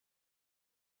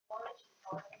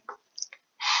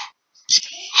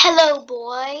Hello,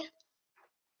 boy.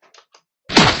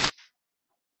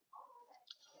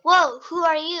 Whoa, who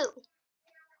are you?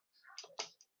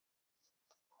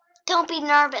 Don't be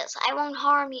nervous, I won't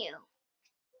harm you.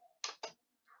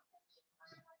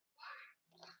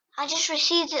 I just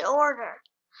received an order.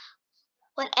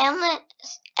 When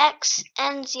X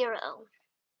and 0.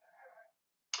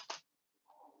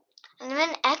 And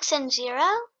then X and 0?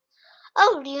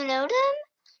 Oh, do you know them?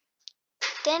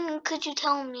 Then could you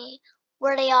tell me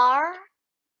where they are?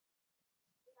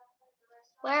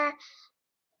 Where?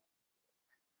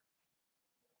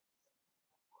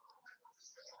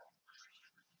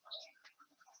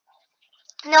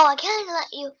 No, I can't let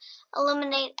you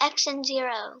eliminate X and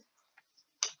 0.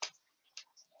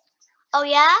 Oh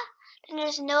yeah? Then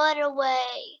there's no other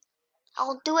way.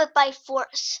 I'll do it by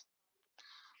force.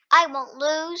 I won't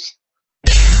lose.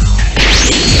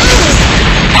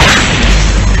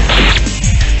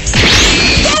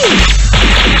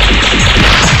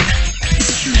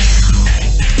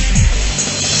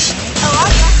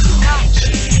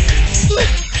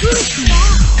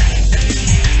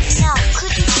 Now,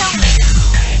 could you tell me?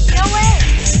 No way!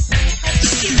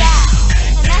 Let's do that.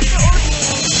 I'm after ordering.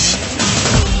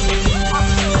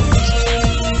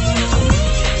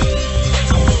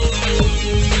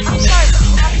 I'm sorry, but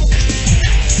you have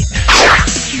to.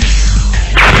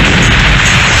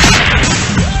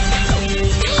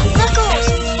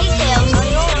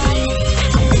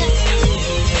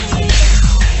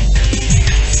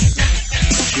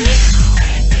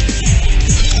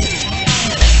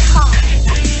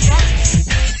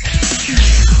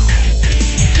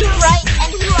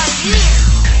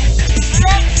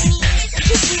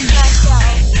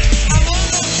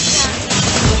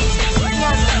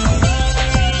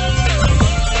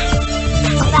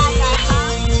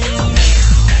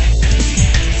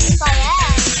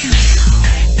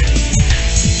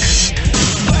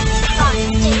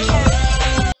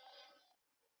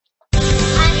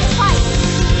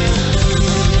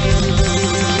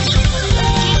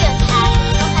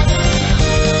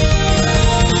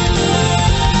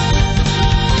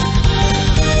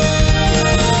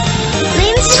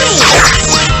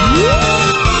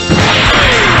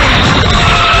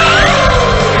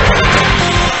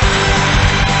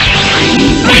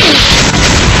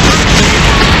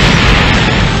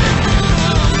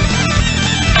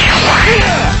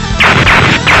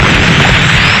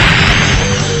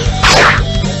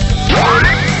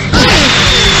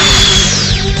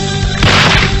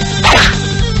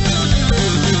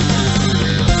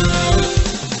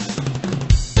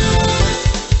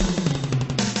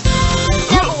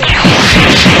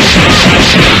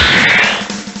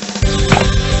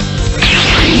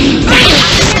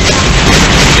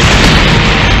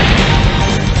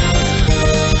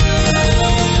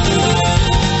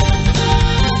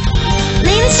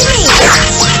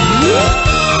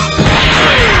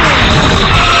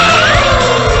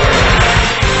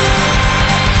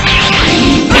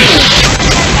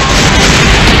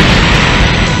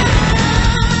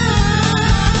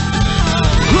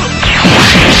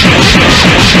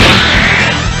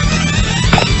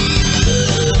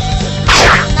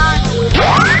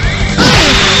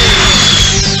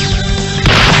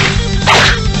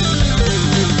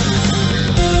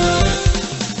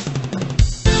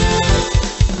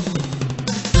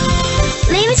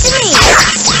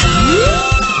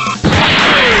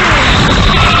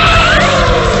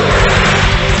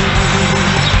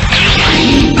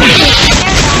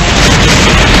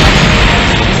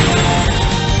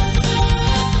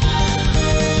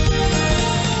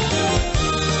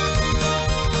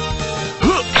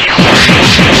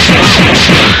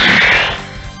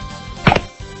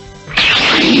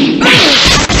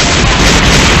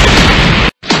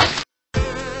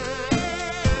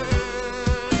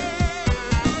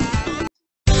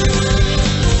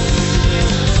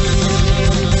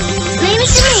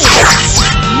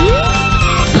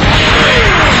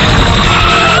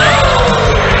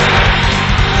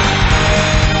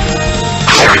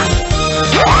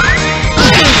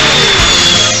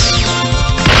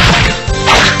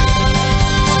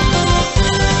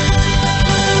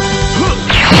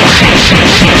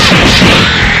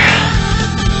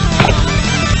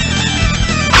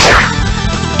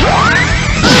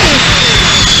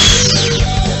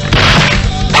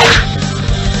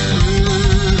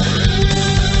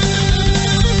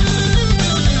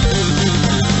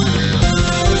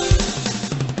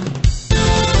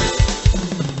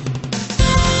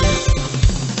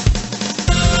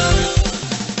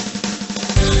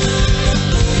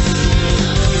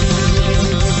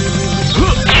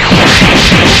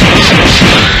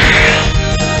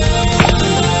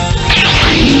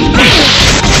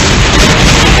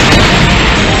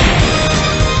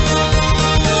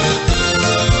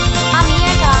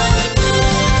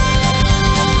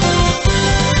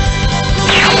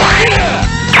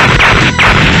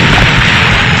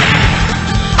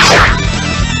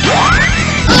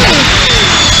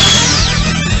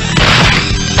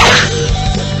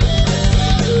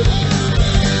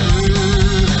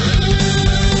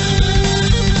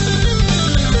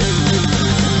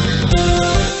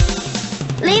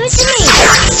 to me.